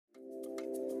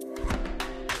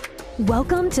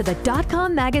Welcome to the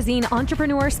DotCom Magazine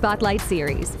Entrepreneur Spotlight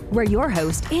Series, where your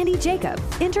host, Andy Jacob,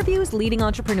 interviews leading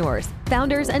entrepreneurs,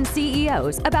 founders, and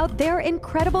CEOs about their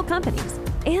incredible companies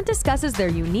and discusses their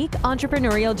unique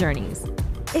entrepreneurial journeys.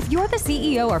 If you're the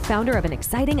CEO or founder of an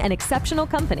exciting and exceptional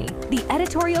company, the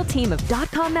editorial team of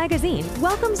DotCom Magazine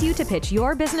welcomes you to pitch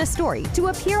your business story to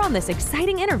appear on this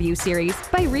exciting interview series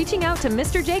by reaching out to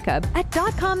Mr. Jacob at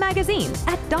DotCom Magazine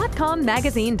at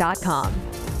dotcommagazine.com.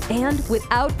 And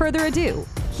without further ado,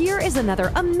 here is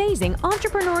another amazing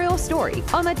entrepreneurial story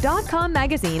on the DotCom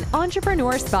Magazine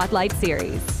Entrepreneur Spotlight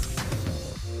Series.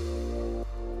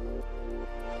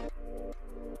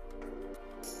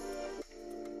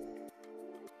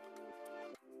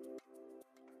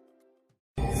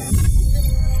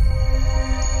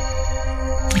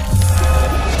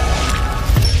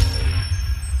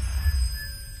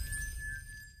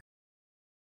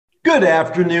 Good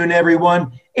afternoon,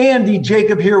 everyone. Andy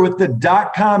Jacob here with the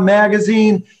DotCom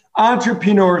Magazine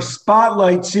Entrepreneur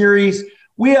Spotlight Series.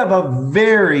 We have a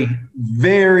very,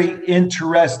 very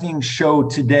interesting show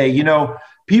today. You know,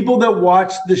 people that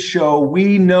watch the show,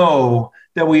 we know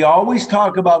that we always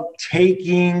talk about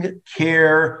taking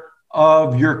care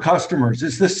of your customers.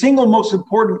 It's the single most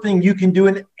important thing you can do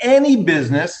in any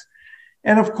business.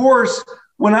 And of course,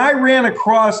 when I ran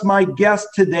across my guest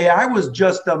today, I was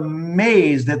just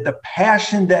amazed at the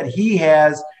passion that he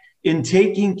has in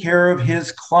taking care of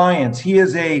his clients. He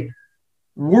is a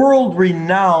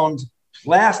world-renowned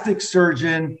plastic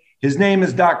surgeon. His name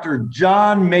is Dr.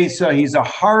 John Mesa. He's a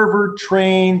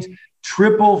Harvard-trained,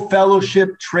 triple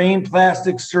fellowship-trained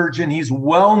plastic surgeon. He's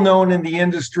well-known in the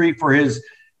industry for his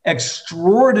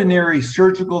extraordinary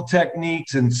surgical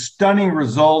techniques and stunning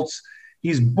results.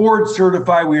 He's board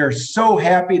certified. We are so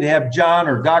happy to have John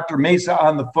or Dr. Mesa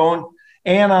on the phone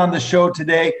and on the show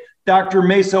today. Dr.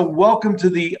 Mesa, welcome to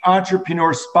the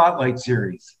Entrepreneur Spotlight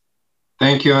Series.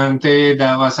 Thank you, Andy.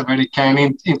 That was a very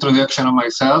kind introduction of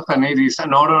myself, and it is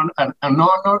an honor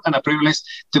and a privilege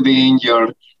to be in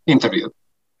your interview.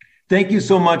 Thank you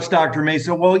so much, Dr.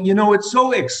 Mesa. Well, you know, it's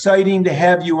so exciting to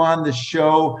have you on the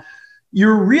show.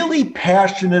 You're really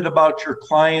passionate about your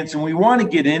clients, and we want to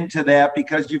get into that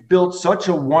because you've built such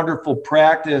a wonderful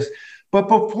practice. But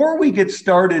before we get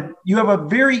started, you have a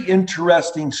very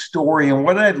interesting story. And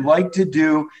what I'd like to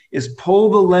do is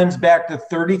pull the lens back to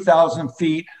 30,000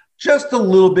 feet just a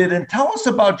little bit and tell us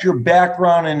about your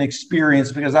background and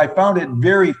experience, because I found it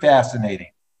very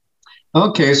fascinating.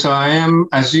 Okay, so I am,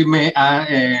 as you may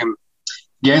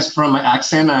guess from my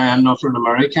accent, I am not from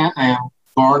America. I am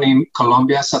born in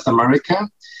Colombia, South America.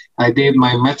 I did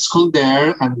my med school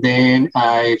there, and then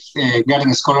I got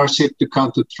a scholarship to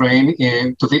come to train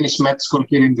to finish med school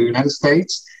here in the United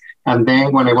States. And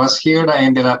then when I was here, I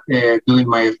ended up doing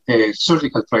my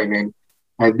surgical training.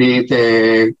 I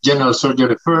did general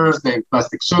surgery first, then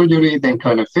plastic surgery, then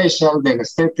craniofacial, then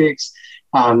aesthetics.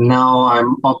 And now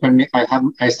I'm open.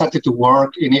 I started to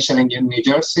work initially in New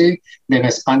Jersey, then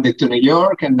expanded to New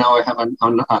York, and now I have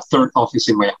a third office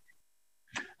in Miami.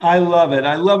 I love it.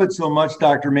 I love it so much,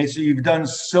 Dr. Mesa. You've done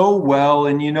so well.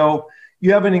 And, you know,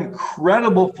 you have an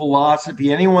incredible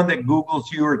philosophy. Anyone that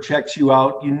Googles you or checks you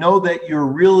out, you know that you're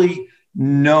really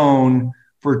known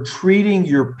for treating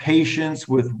your patients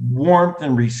with warmth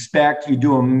and respect. You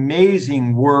do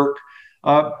amazing work.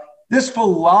 This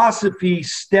philosophy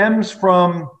stems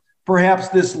from perhaps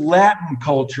this Latin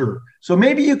culture. So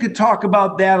maybe you could talk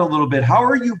about that a little bit. How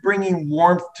are you bringing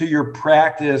warmth to your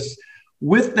practice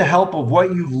with the help of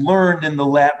what you've learned in the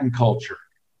Latin culture?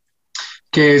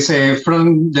 Okay, so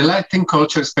from the Latin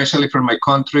culture, especially from my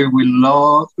country, we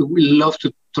love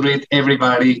to treat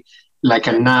everybody like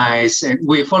a nice.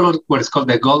 We follow what is called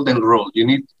the golden rule.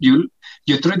 You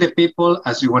treat the people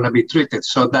as you want to be treated.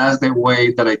 So that's the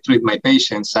way that I treat my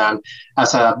patients. And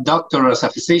as a doctor, as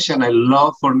a physician,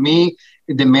 for me,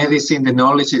 the medicine, the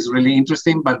knowledge is really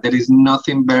interesting, but there is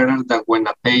nothing better than when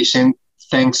a patient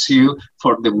thanks you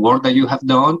for the work that you have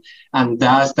done, and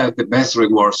that's the best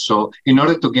reward. So in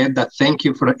order to get that thank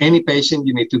you for any patient,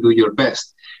 you need to do your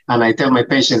best. And I tell my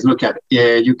patients, look at,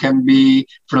 you can be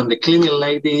from the cleaning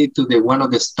lady to one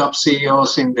of the top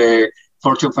CEOs in the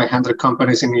Fortune 500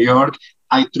 companies in New York.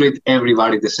 I treat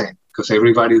everybody the same, because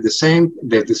everybody is the same,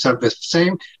 they deserve the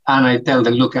same. And I tell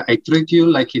them, look, I treat you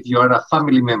like if you are a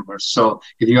family member. So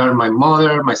if you are my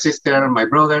mother, my sister, my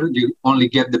brother, you only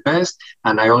get the best.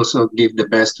 And I also give the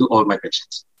best to all my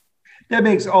patients. That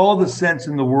makes all the sense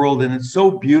in the world. And it's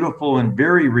so beautiful and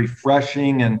very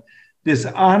refreshing. And this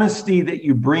honesty that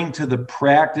you bring to the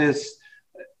practice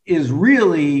is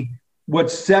really what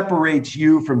separates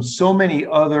you from so many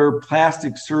other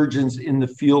plastic surgeons in the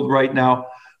field right now.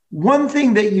 One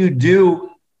thing that you do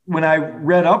when I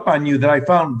read up on you that I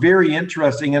found very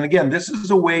interesting. And again, this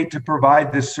is a way to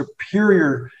provide this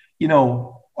superior,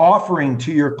 offering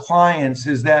to your clients,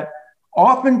 is that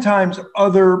oftentimes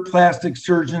other plastic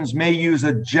surgeons may use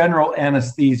a general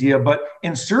anesthesia, but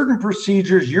in certain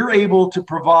procedures, you're able to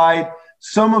provide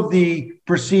some of the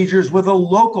procedures with a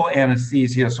local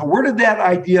anesthesia. So where did that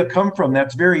idea come from?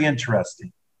 That's very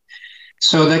interesting.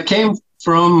 So that came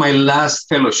from my last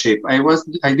fellowship.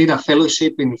 I did a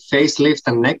fellowship in facelift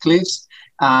and neck lifts.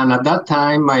 And at that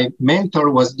time, my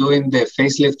mentor was doing the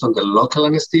facelift on the local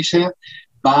anesthesia,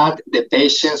 but the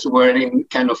patients were in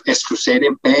kind of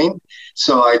excruciating pain.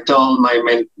 So I told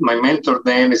my mentor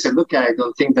then, I said, look, I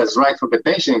don't think that's right for the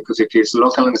patient, because if it's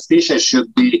local anesthesia, it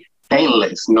should be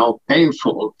painless, not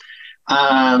painful.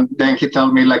 And then he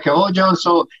told me like, oh, John,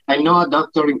 so I know a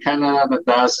doctor in Canada that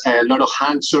does a lot of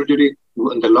hand surgery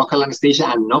on the local anesthesia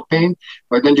and no pain.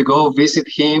 Why don't you go visit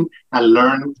him and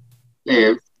learn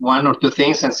one or two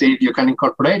things and see if you can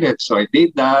incorporate it? So I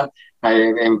did that.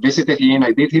 I visited him,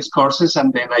 I did his courses,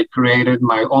 and then I created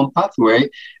my own pathway.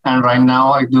 And right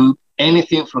now I do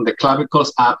anything from the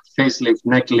clavicles up, facelift,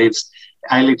 neck lifts,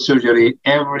 eyelid surgery,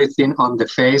 everything on the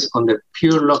face, on the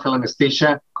pure local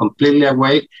anesthesia, completely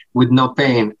awake with no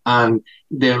pain. And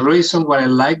the reason why I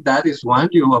like that is, one,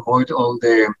 you avoid all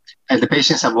the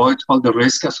patients avoid all the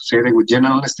risk associated with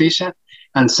general anesthesia.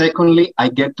 And secondly, I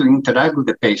get to interact with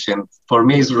the patient. For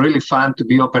me, it's really fun to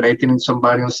be operating in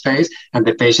somebody's face, and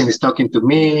the patient is talking to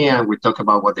me, and we talk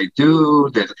about what they do,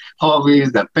 their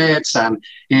hobbies, their pets, and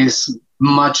it's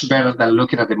much better than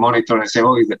looking at the monitor and say,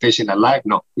 oh, is the patient alive?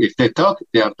 No, if they talk,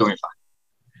 they are doing fine.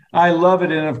 I love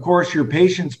it. And of course, your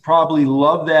patients probably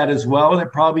love that as well. And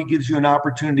it probably gives you an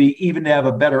opportunity even to have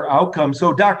a better outcome.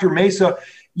 So Dr. Mesa,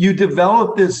 you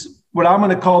developed this, what I'm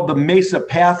going to call the Mesa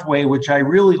pathway, which I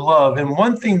really love. And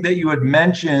one thing that you had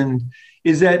mentioned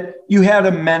is that you had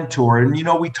a mentor. And,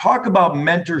 we talk about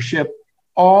mentorship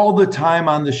all the time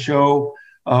on the show.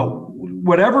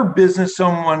 Whatever business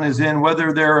someone is in,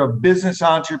 whether they're a business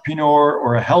entrepreneur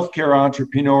or a healthcare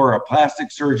entrepreneur, or a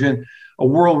plastic surgeon, a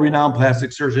world-renowned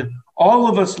plastic surgeon, all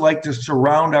of us like to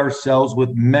surround ourselves with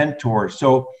mentors.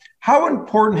 So how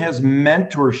important has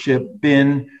mentorship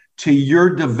been to your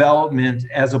development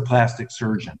as a plastic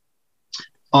surgeon?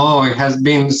 Oh, it has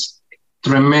been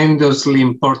tremendously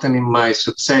important in my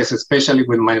success, especially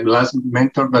with my last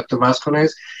mentor, Dr.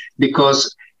 Vasconez,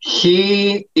 because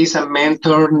he is a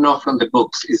mentor not from the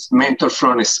books, he's mentor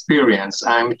from experience.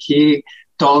 And he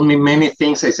told me many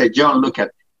things. I said, John, look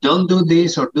don't do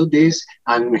this or do this.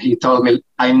 And he told me,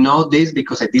 I know this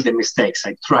because I did the mistakes.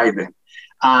 I tried them.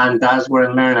 And that's where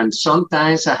I learned. And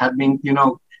sometimes I have been,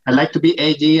 I like to be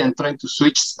edgy and trying to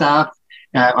switch stuff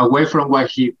away from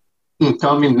what he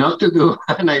told me not to do,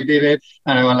 and I did it.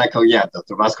 And I was like, oh yeah,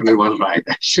 Dr. Vasconez was right.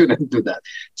 I shouldn't do that.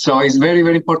 So it's very,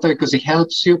 very important because it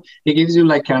helps you. It gives you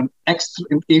like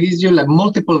it gives you like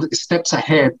multiple steps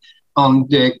ahead on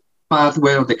the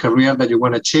pathway of the career that you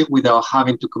want to achieve without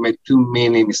having to commit too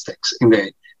many mistakes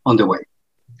on the way.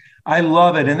 I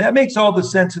love it. And that makes all the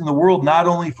sense in the world, not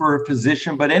only for a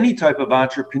physician, but any type of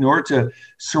entrepreneur, to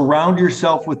surround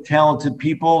yourself with talented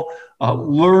people,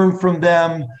 learn from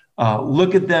them,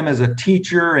 look at them as a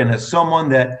teacher and as someone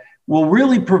that will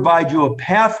really provide you a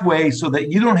pathway so that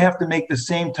you don't have to make the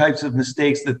same types of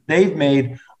mistakes that they've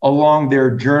made along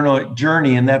their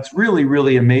journey. And that's really,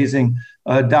 really amazing,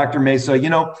 Dr. Mesa.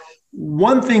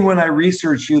 One thing when I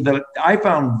researched you that I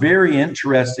found very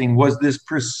interesting was this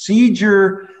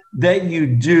procedure that you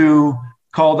do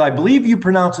called, I believe you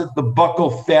pronounce it, the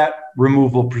buccal fat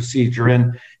removal procedure.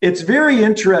 And it's very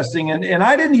interesting. And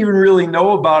I didn't even really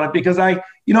know about it because I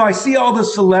see all the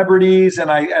celebrities and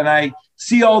I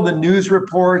see all the news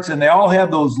reports, and they all have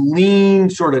those lean,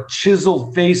 sort of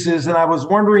chiseled faces. And I was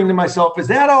wondering to myself, is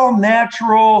that all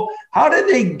natural? How did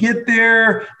they get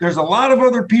there? There's a lot of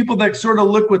other people that sort of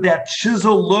look with that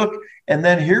chisel look. And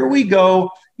then here we go.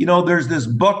 There's this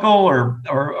buccal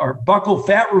or buccal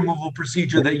fat removal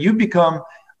procedure that you become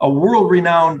a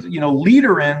world-renowned,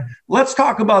 leader in. Let's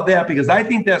talk about that, because I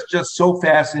think that's just so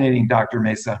fascinating, Dr.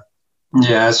 Mesa.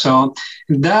 Yeah, so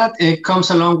that it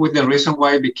comes along with the reason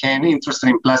why I became interested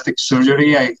in plastic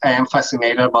surgery. I am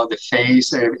fascinated about the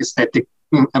face, aesthetic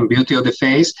and beauty of the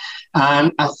face.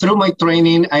 And through my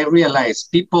training, I realized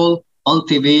people on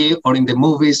TV or in the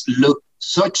movies look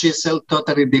so chiseled,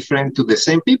 totally different to the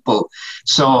same people.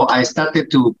 So I started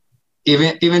to,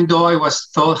 even though I was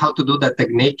taught how to do that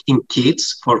technique in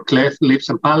kids for cleft lips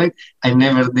and palate, I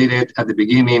never did it at the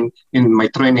beginning in my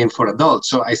training for adults.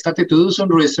 So I started to do some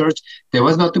research. There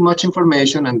was not too much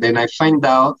information. And then I find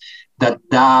out that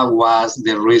was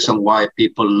the reason why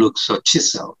people look so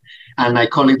chiseled. And I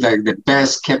call it like the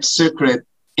best kept secret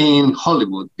in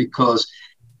Hollywood, because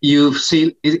you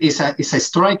see it's a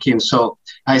striking. So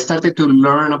I started to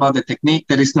learn about the technique.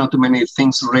 There is not too many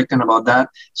things written about that.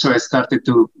 So I started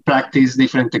to practice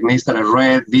different techniques that I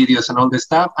read, videos and all this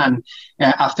stuff. And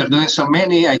after doing so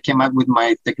many, I came up with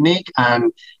my technique,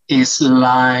 and it's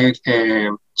like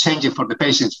changing for the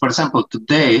patients. For example,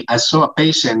 today I saw a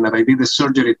patient that I did the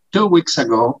surgery 3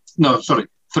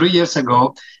 years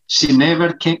ago. She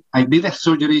never came. I did a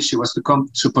surgery. She was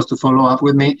supposed to follow up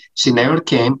with me. She never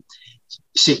came.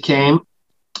 She came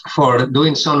for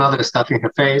doing some other stuff in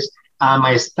her face.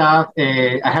 My staff,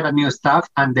 I had a new staff,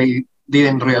 and they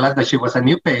didn't realize that she was a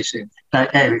new patient,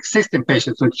 an existing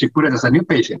patient, so she put it as a new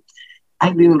patient.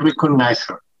 I didn't recognize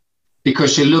her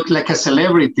because she looked like a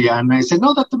celebrity. And I said,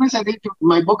 no, Dr. Mesa, I did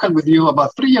my vocal with you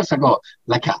about 3 years ago.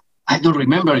 Like, I don't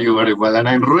remember you very well, and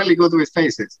I'm really good with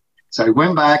faces. So I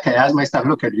went back, I asked my staff,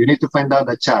 look, you need to find out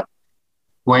the chart.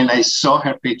 When I saw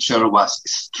her picture, it was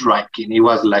striking. It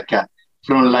was like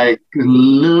from like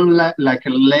a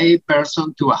lay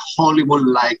person to a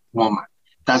Hollywood-like woman.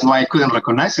 That's why I couldn't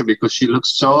recognize her, because she looked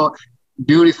so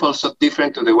beautiful, so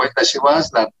different to the way that she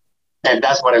was. And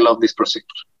that's what I love this procedure.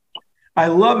 I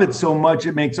love it so much.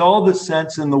 It makes all the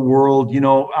sense in the world. You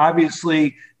know,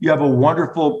 obviously you have a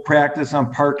wonderful practice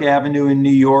on Park Avenue in New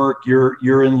York.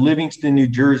 You're in Livingston, New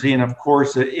Jersey, and of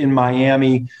course in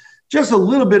Miami. Just a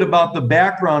little bit about the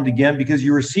background again, because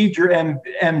you received your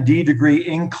MD degree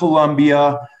in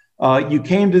Columbia. You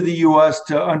came to the U.S.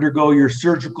 to undergo your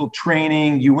surgical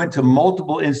training. You went to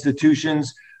multiple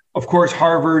institutions. Of course,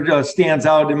 Harvard stands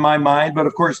out in my mind, but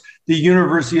of course, the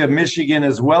University of Michigan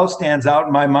as well stands out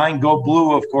in my mind. Go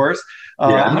Blue, of course.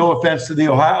 No offense to the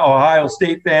Ohio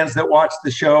State fans that watch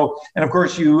the show. And of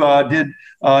course, you did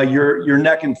your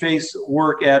neck and face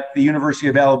work at the University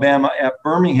of Alabama at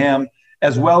Birmingham,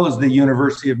 as well as the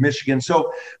University of Michigan.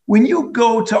 So when you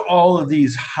go to all of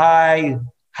these higher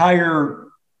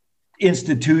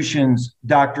institutions,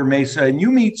 Dr. Mesa, and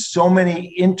you meet so many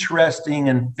interesting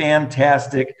and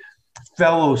fantastic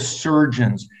fellow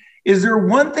surgeons, is there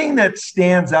one thing that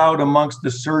stands out amongst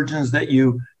the surgeons that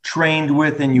you trained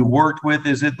with and you worked with?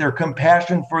 Is it their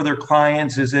compassion for their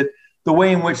clients? Is it the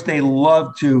way in which they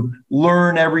love to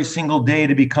learn every single day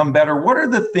to become better? What are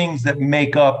the things that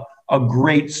make up a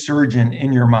great surgeon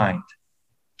in your mind?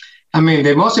 I mean,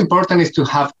 the most important is to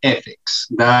have ethics,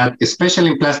 that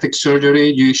especially in plastic surgery,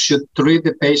 you should treat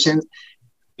the patient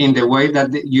in the way that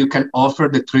you can offer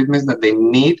the treatments that they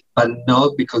need, but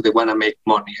not because they want to make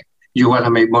money. You want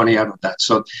to make money out of that.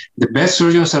 So the best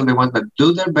surgeons are the ones that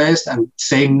do their best and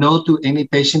say no to any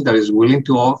patient that is willing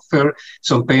to offer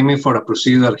some payment for a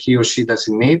procedure that he or she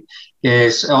doesn't need.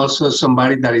 Is also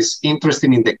somebody that is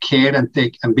interested in the care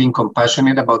and being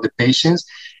compassionate about the patients.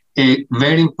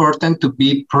 Very important to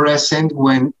be present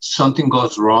when something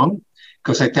goes wrong,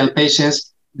 because I tell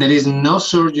patients there is no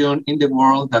surgeon in the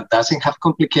world that doesn't have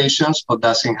complications or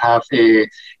doesn't have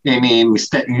any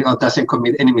mistake or doesn't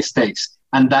commit any mistakes.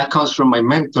 And that comes from my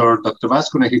mentor, Dr.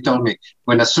 Vascuna. He told me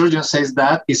when a surgeon says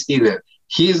that, it's either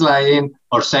he is lying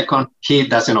or second, he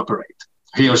doesn't operate.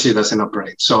 He or she doesn't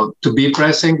operate. So to be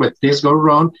present when things go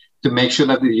wrong, to make sure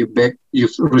that you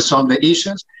resolve the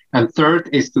issues. And third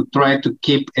is to try to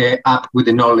keep up with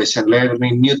the knowledge and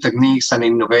learning new techniques and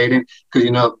innovating, because,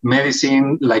 you know,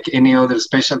 medicine, like any other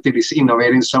specialty, is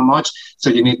innovating so much. So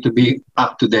you need to be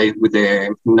up to date with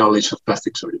the knowledge of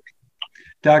plastic surgery.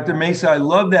 Dr. Mesa, I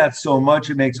love that so much.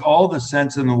 It makes all the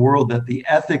sense in the world that the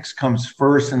ethics comes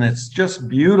first, and it's just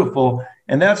beautiful.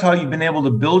 And that's how you've been able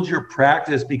to build your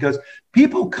practice, because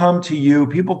people come to you,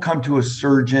 people come to a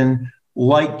surgeon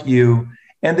like you,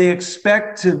 and they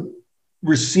expect to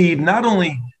receive not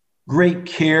only great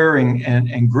care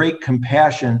and great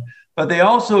compassion, but they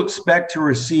also expect to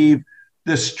receive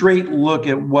the straight look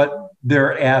at what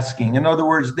they're asking. In other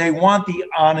words, they want the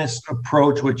honest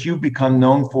approach, which you've become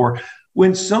known for.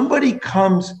 When somebody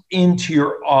comes into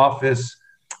your office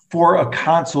for a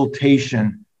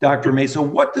consultation, Dr. Mesa,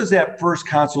 what does that first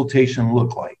consultation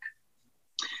look like?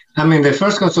 I mean, the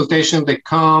first consultation, they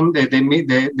come, they meet,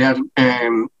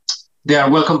 they are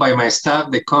welcomed by my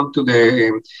staff. They come to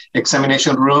the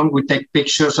examination room. We take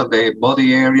pictures of the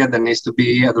body area that needs to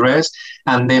be addressed.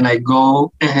 And then I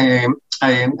go,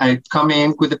 I come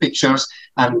in with the pictures,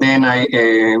 and then I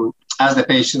ask the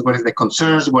patient what is the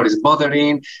concerns, what is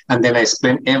bothering, and then I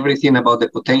explain everything about the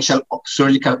potential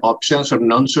surgical options or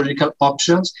non-surgical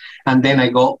options. And then I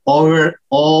go over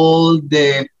all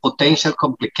the potential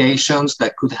complications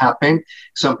that could happen.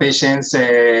 Some patients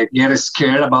get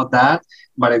scared about that.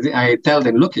 But I tell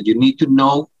them, look, you need to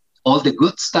know all the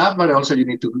good stuff, but also you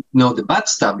need to know the bad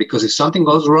stuff, because if something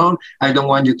goes wrong, I don't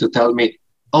want you to tell me,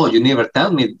 oh, you never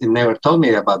told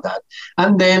me about that.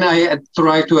 And then I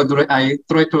try to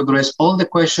address all the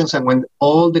questions. And when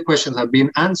all the questions have been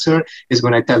answered, is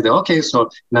when I tell them, okay, so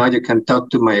now you can talk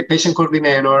to my patient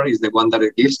coordinator, is the one that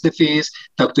gives the fees,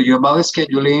 talk to you about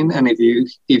scheduling. And if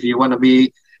you want to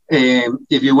be,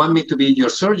 if you want me to be your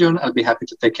surgeon, I'll be happy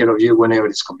to take care of you whenever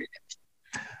it's convenient.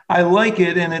 I like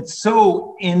it. And it's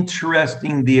so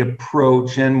interesting, the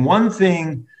approach. And one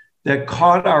thing that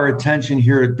caught our attention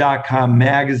here at DotCom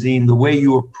Magazine, the way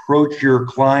you approach your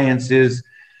clients is,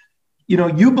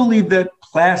 you believe that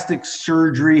plastic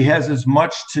surgery has as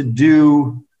much to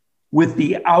do with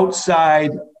the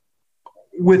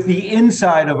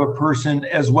inside of a person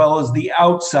as well as the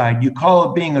outside. You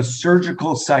call it being a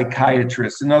surgical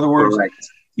psychiatrist. In other words, Correct.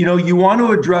 You want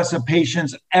to address a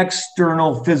patient's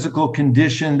external physical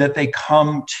condition that they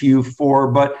come to you for,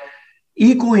 but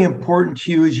equally important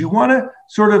to you is you want to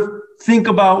sort of think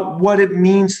about what it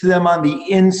means to them on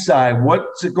the inside.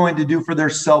 What's it going to do for their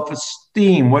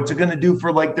self-esteem? What's it going to do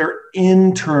for like their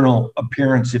internal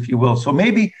appearance, if you will? So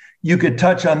maybe you could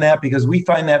touch on that, because we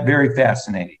find that very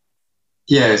fascinating.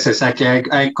 Yes, exactly.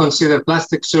 I consider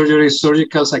plastic surgery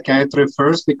surgical psychiatry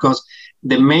first, because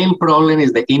the main problem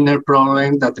is the inner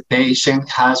problem that the patient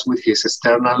has with his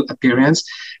external appearance.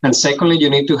 And secondly, you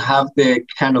need to have the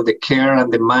kind of the care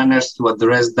and the manners to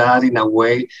address that in a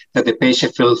way that the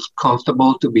patient feels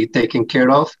comfortable to be taken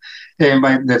care of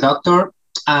by the doctor.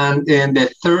 And the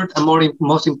third and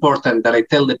most important that I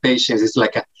tell the patients is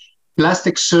like a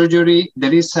plastic surgery.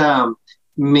 There is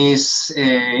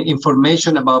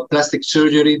misinformation about plastic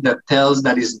surgery that tells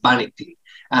that it's vanity.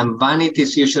 And vanity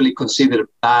is usually considered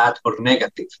bad or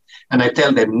negative. And I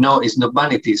tell them, no, it's not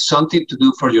vanity. It's something to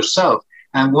do for yourself.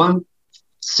 And one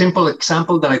simple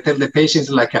example that I tell the patients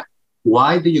is like,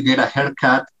 why do you get a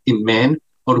haircut in men?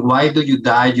 Or why do you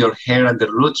dye your hair at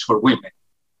the roots for women?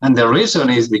 And the reason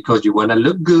is because you want to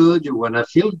look good, you want to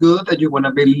feel good, and you want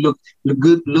to look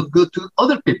good to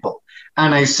other people.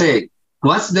 And I say,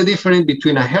 what's the difference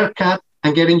between a haircut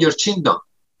and getting your chin done?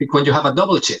 Because you have a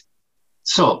double chin.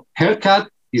 So haircut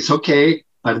is okay,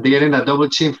 but getting a double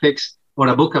chin fix or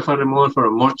a buccal fat removal for a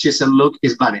more chiseled look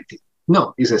is vanity.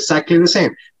 No, it's exactly the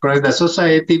same. Probably the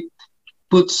society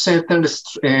puts certain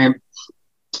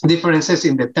differences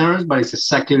in the terms, but it's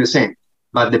exactly the same.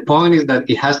 But the point is that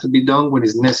it has to be done when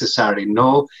it's necessary.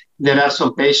 No, there are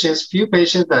some patients, few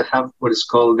patients that have what is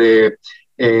called the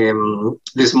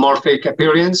dysmorphic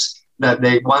appearance, that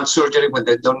they want surgery when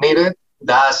they don't need it.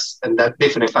 That's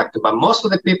different factor. But most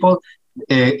of the people,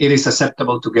 it is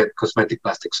acceptable to get cosmetic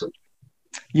plastic surgery.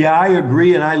 Yeah, I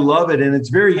agree. And I love it. And it's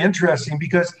very interesting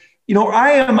because,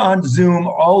 I am on Zoom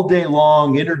all day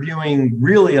long interviewing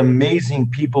really amazing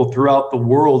people throughout the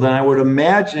world. And I would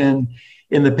imagine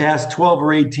in the past 12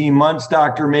 or 18 months,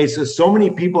 Dr. Mesa, so many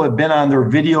people have been on their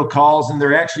video calls and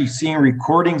they're actually seeing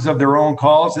recordings of their own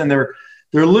calls, and they're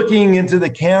looking into the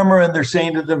camera and they're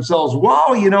saying to themselves,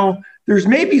 wow, there's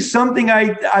maybe something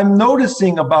I'm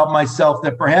noticing about myself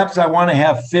that perhaps I want to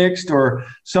have fixed, or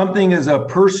something is a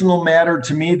personal matter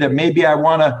to me that maybe I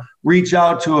want to reach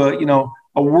out to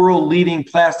a world leading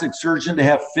plastic surgeon to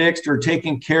have fixed or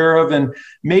taken care of. And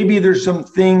maybe there's some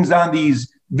things on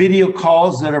these video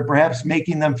calls that are perhaps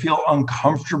making them feel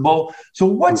uncomfortable. So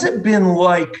what's it been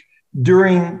like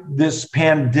during this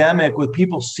pandemic with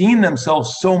people seeing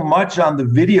themselves so much on the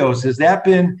videos? Has that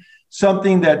been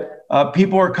something that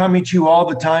people are coming to you all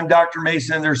the time, Dr.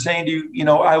 Mesa, and they're saying to you,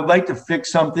 I would like to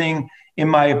fix something in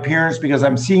my appearance because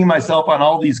I'm seeing myself on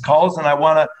all these calls and I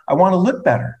want to look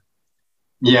better?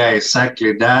 Yeah,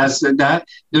 exactly. That's that.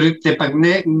 During the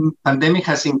pandemic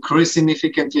has increased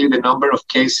significantly the number of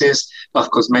cases of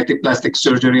cosmetic plastic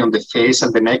surgery on the face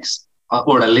and the neck,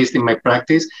 or at least in my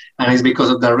practice. And it's because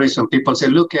of that reason. People say,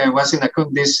 look, I was in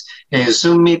this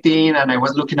Zoom meeting and I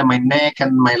was looking at my neck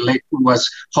and my leg was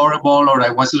horrible, or I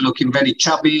was looking very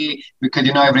chubby, because,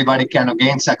 everybody kind of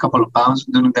gains a couple of pounds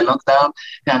during the lockdown.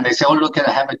 And they say, oh, look,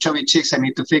 I have a chubby cheeks, I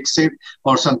need to fix it.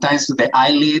 Or sometimes the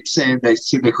eyelids, they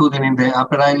see the hooding in the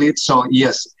upper eyelids. So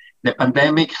yes, the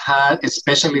pandemic had,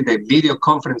 especially the video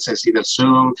conferences, either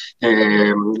Zoom,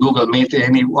 Google Meet,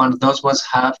 any one of those ones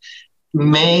have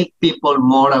made people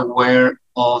more aware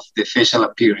of the facial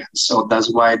appearance. So that's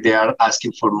why they are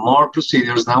asking for more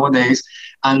procedures nowadays.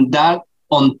 And that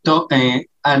on top, and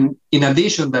in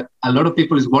addition, that a lot of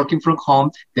people is working from home,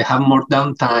 they have more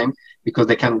downtime because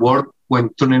they can work when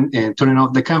turning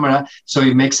off the camera. So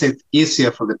it makes it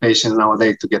easier for the patient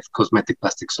nowadays to get cosmetic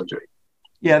plastic surgery.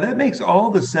 Yeah, that makes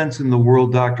all the sense in the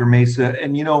world, Dr. Mesa.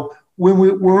 And, when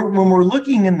we're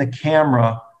looking in the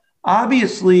camera,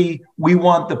 obviously we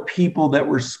want the people that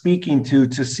we're speaking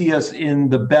to see us in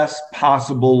the best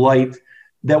possible light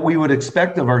that we would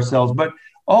expect of ourselves. But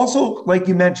also, like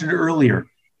you mentioned earlier,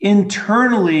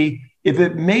 internally, if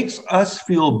it makes us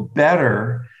feel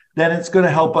better, then it's going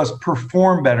to help us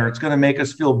perform better. It's going to make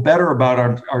us feel better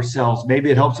about ourselves. Maybe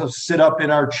it helps us sit up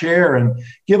in our chair and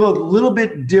give a little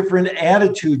bit different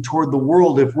attitude toward the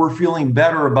world if we're feeling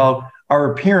better about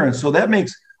our appearance. So that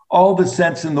makes all the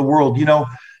sense in the world. You know,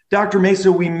 Dr.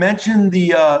 Mesa, we mentioned the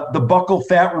buccal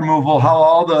fat removal, how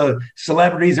all the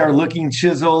celebrities are looking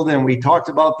chiseled, and we talked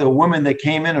about the woman that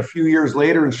came in a few years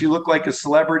later and she looked like a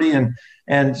celebrity,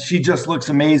 and she just looks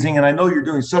amazing. And I know you're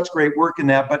doing such great work in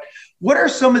that, but what are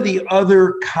some of the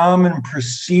other common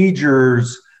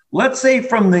procedures, let's say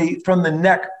from the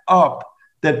neck up,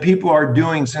 that people are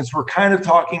doing, since we're kind of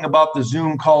talking about the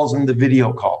Zoom calls and the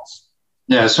video calls?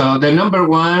 Yeah, so the number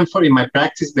one for in my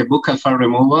practice, the buccal fat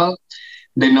removal.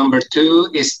 The number two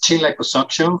is chin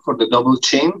liposuction for the double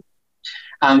chin.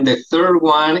 And the third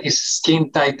one is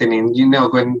skin tightening. You know,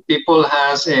 when people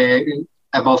has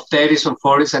about 30s or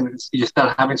 40s and you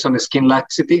start having some skin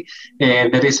laxity,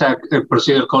 there is a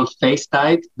procedure called face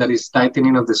tight, that is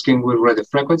tightening of the skin with radio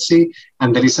frequency.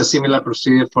 And there is a similar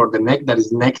procedure for the neck, that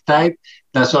is neck tight.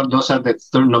 Those are the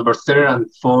number third and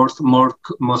fourth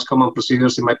most common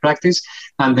procedures in my practice.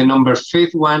 And the number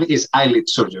fifth one is eyelid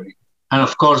surgery. And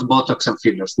of course, Botox and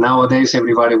fillers. Nowadays,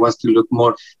 everybody wants to look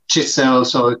more chiseled.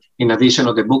 So in addition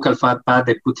to the buccal fat pad,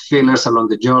 they put fillers along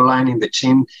the jawline, in the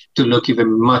chin, to look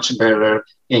even much better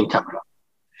in camera.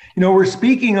 You know, we're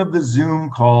speaking of the Zoom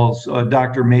calls,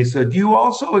 Dr. Mesa. Do you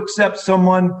also accept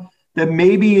someone that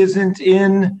maybe isn't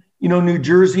in, you know, New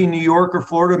Jersey, New York, or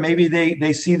Florida? Maybe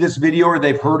they see this video or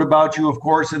they've heard about you, of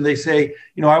course, and they say,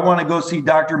 you know, I want to go see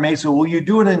Dr. Mesa. Will you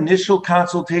do an initial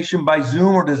consultation by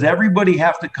Zoom, or does everybody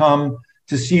have to come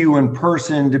to see you in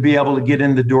person to be able to get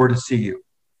in the door to see you?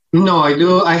 No, I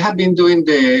do. I have been doing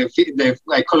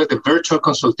I call it the virtual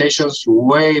consultations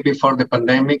way before the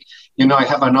pandemic. You know, I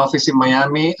have an office in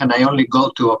Miami and I only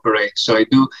go to operate. So I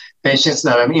do patients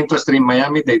that are interested in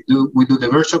Miami. We do the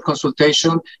virtual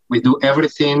consultation. We do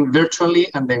everything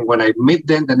virtually. And then when I meet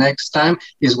them the next time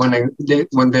is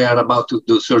when they are about to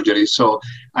do surgery. So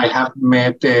I have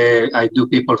met, I do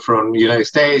people from the United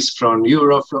States, from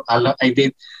Europe.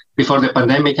 Before the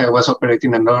pandemic, I was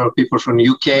operating a lot of people from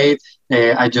UK.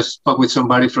 I just spoke with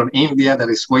somebody from India that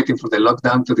is waiting for the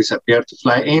lockdown to disappear to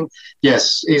fly in.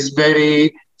 Yes,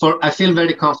 I feel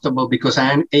very comfortable because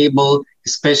I am able,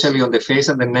 especially on the face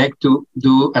and the neck, to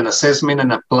do an assessment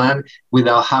and a plan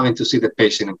without having to see the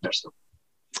patient in person.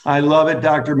 I love it,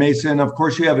 Dr. Mesa. And of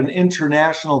course, you have an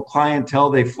international clientele.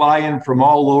 They fly in from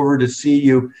all over to see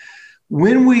you.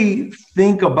 When we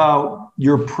think about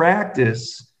your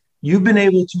practice, you've been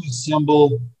able to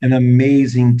assemble an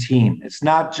amazing team. It's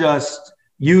not just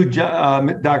you,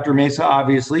 Dr. Mesa,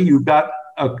 obviously. You've got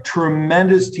a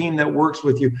tremendous team that works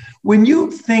with you. When you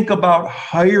think about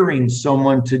hiring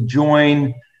someone to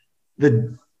join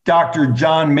the Dr.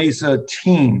 John Mesa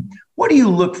team, what do you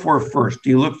look for first? Do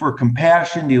you look for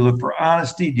compassion? Do you look for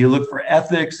honesty? Do you look for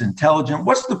ethics, intelligence?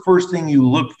 What's the first thing you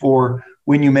look for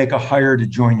when you make a hire to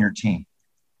join your team?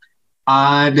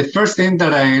 The first thing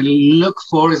that I look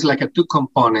for is like two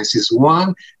components. Is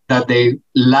one, that they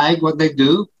like what they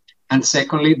do, and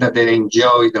secondly, that they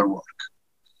enjoy their work.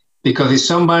 Because if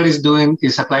somebody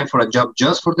is applying for a job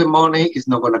just for the money, it's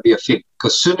not going to be a fit.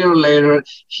 Because sooner or later,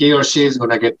 he or she is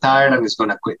going to get tired and is going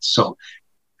to quit. So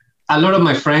a lot of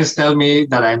my friends tell me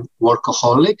that I'm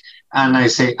workaholic, and I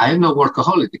say I'm not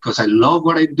workaholic because I love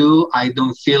what I do. I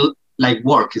don't feel like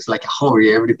work. It's like a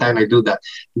hobby every time I do that.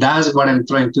 That's what I'm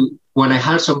trying to. When I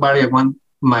hire somebody, I want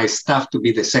my staff to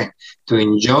be the same, to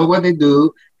enjoy what they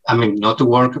do. I mean, not to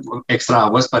work extra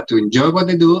hours, but to enjoy what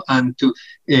they do and to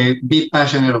be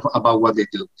passionate about what they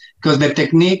do. Because the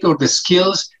technique or the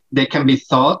skills, they can be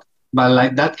taught, but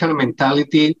like that kind of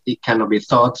mentality, it cannot be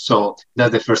taught. So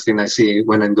that's the first thing I see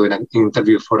when I'm doing an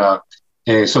interview for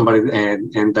somebody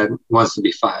and that wants to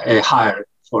be hired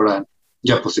for a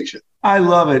job position. I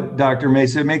love it, Dr.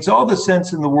 Mesa. It makes all the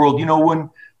sense in the world. You know, when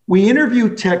we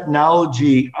interview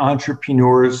technology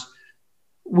entrepreneurs,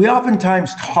 we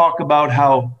oftentimes talk about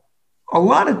how a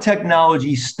lot of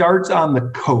technology starts on the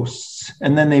coasts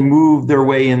and then they move their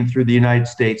way in through the United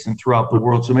States and throughout the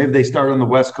world. So maybe they start on the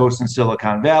West Coast in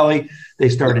Silicon Valley, they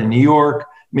start in New York,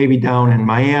 maybe down in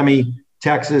Miami,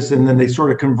 Texas, and then they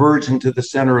sort of converge into the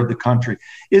center of the country.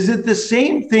 Is it the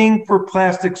same thing for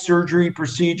plastic surgery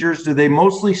procedures? Do they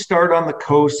mostly start on the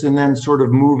coast and then sort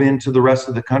of move into the rest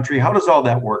of the country? How does all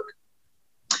that work?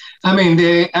 I mean,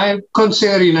 I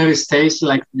consider the United States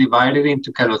like divided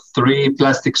into kind of three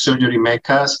plastic surgery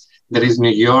meccas. There is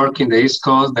New York in the East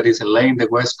Coast, there is LA in the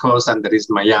West Coast, and there is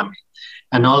Miami.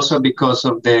 And also because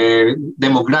of the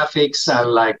demographics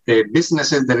and like the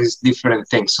businesses, there is different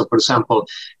things. So for example,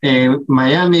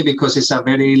 Miami, because it's a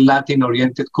very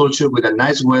Latin-oriented culture with a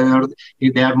nice weather,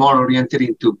 they are more oriented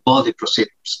into body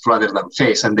procedures rather than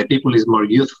face, and the people is more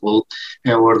youthful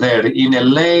over there. In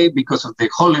LA, because of the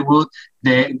Hollywood,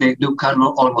 they do kind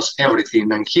of almost everything.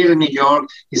 And here in New York,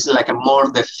 it's like a more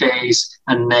the face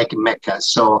and neck mecca.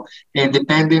 So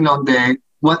depending on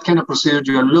what kind of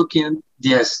procedure you're looking,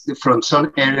 yes, from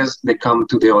some areas they come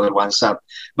to the other ones up.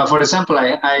 But for example,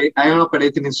 I am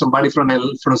operating in somebody from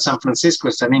San Francisco,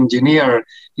 it's an engineer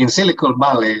in Silicon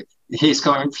Valley. He's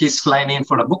flying in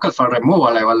for a buccal fat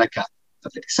removal. I was like,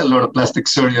 there's a lot of plastic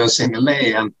surgeons in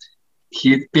LA, and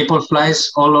people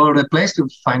flies all over the place to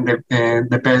find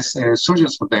the best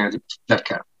surgeons for that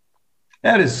care.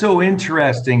 That is so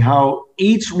interesting how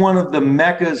each one of the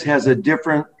meccas has a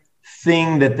different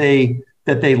thing that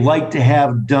they like to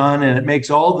have done, and it makes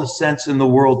all the sense in the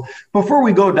world. Before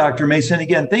we go, Dr. Mesa,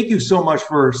 again, thank you so much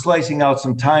for slicing out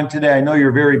some time today. I know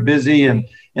you're very busy, and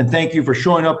thank you for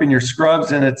showing up in your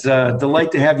scrubs, and it's a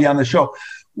delight to have you on the show.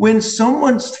 When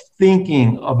someone's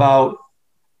thinking about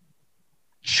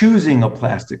choosing a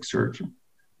plastic surgeon,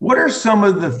 what are some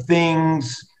of the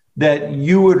things that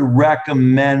you would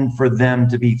recommend for them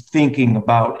to be thinking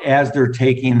about as they're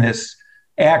taking this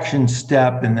action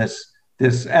step and this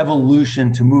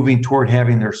evolution to moving toward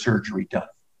having their surgery done?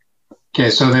 Okay,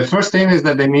 so the first thing is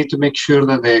that they need to make sure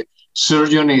that the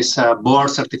surgeon is a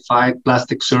board-certified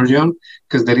plastic surgeon,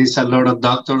 because there is a lot of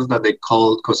doctors that they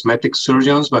call cosmetic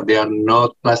surgeons, but they are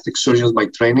not plastic surgeons by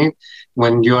training.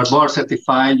 When you are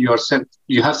board-certified,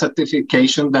 you have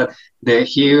certification that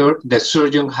the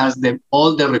surgeon has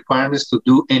all the requirements to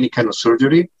do any kind of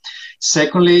surgery.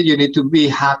 Secondly, you need to be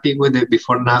happy with the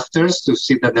before and afters to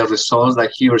see that the results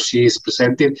that he or she is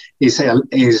presenting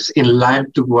is in line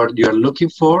to what you're looking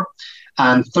for.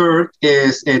 And third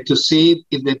is to see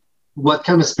what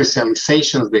kind of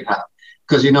specializations they have.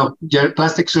 Because,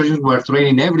 plastic surgeons were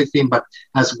trained in everything, but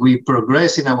as we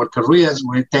progress in our careers,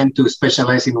 we tend to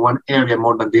specialize in one area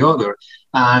more than the other.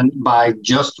 And by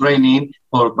just training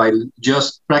or by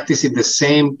just practicing the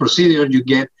same procedure,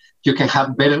 you can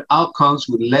have better outcomes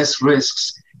with less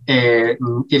risks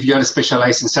if you are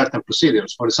specialized in certain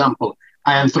procedures. For example,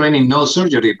 I am training no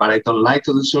surgery, but I don't like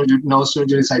to do surgery. No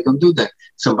surgeries, I don't do that.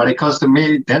 Somebody comes to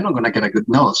me, they're not going to get a good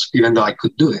nose, even though I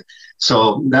could do it.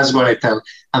 So that's what I tell.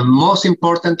 And most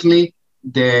importantly,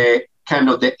 the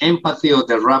empathy or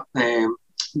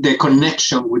the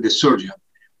connection with the surgeon.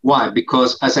 Why?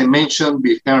 Because as I mentioned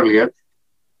earlier,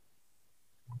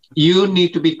 you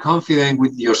need to be confident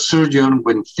with your surgeon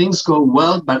when things go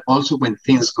well, but also when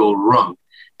things go wrong.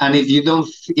 And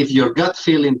if your gut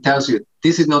feeling tells you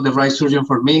this is not the right surgeon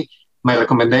for me, my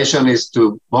recommendation is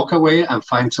to walk away and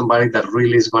find somebody that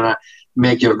really is going to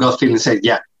make your gut feeling say,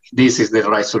 yeah, this is the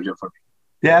right surgeon for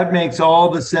me. That makes all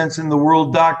the sense in the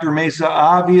world, Dr. Mesa.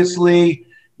 Obviously,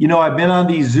 I've been on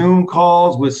these Zoom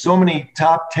calls with so many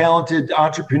top talented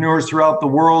entrepreneurs throughout the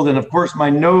world. And of course, my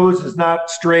nose is not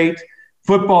straight.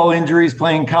 Football injuries,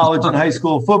 playing college and high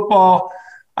school football.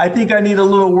 I think I need a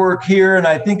little work here, and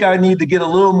I think I need to get a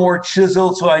little more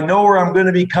chiseled so I know where I'm going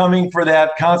to be coming for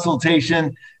that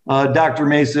consultation, Dr.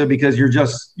 Mesa, because you're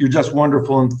just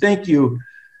wonderful. And thank you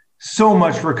so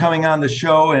much for coming on the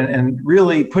show and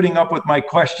really putting up with my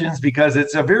questions, because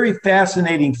it's a very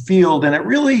fascinating field, and it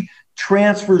really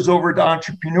transfers over to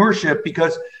entrepreneurship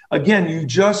because, again, you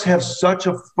just have such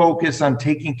a focus on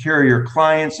taking care of your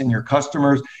clients and your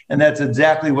customers. And that's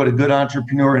exactly what a good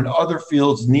entrepreneur in other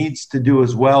fields needs to do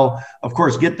as well. Of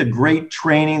course, get the great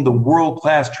training, the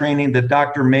world-class training that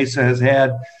Dr. Mesa has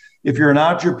had. If you're an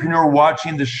entrepreneur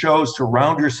watching the show,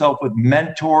 surround yourself with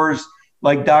mentors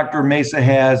like Dr. Mesa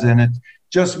has, and it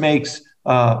just makes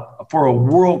for a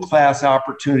world-class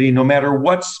opportunity, no matter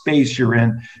what space you're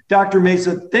in. Dr.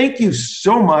 Mesa, thank you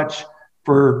so much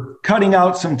for cutting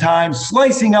out some time,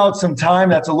 slicing out some time,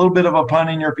 that's a little bit of a pun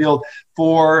in your field,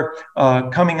 for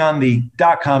coming on the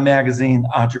DotCom Magazine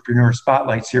Entrepreneur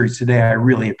Spotlight Series today. I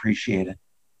really appreciate it.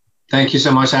 Thank you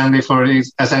so much, Andy, for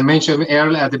this. As I mentioned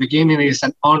earlier at the beginning, it's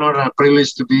an honor and a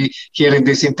privilege to be here in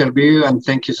this interview, and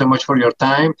thank you so much for your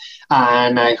time.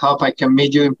 And I hope I can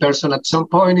meet you in person at some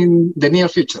point in the near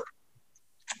future.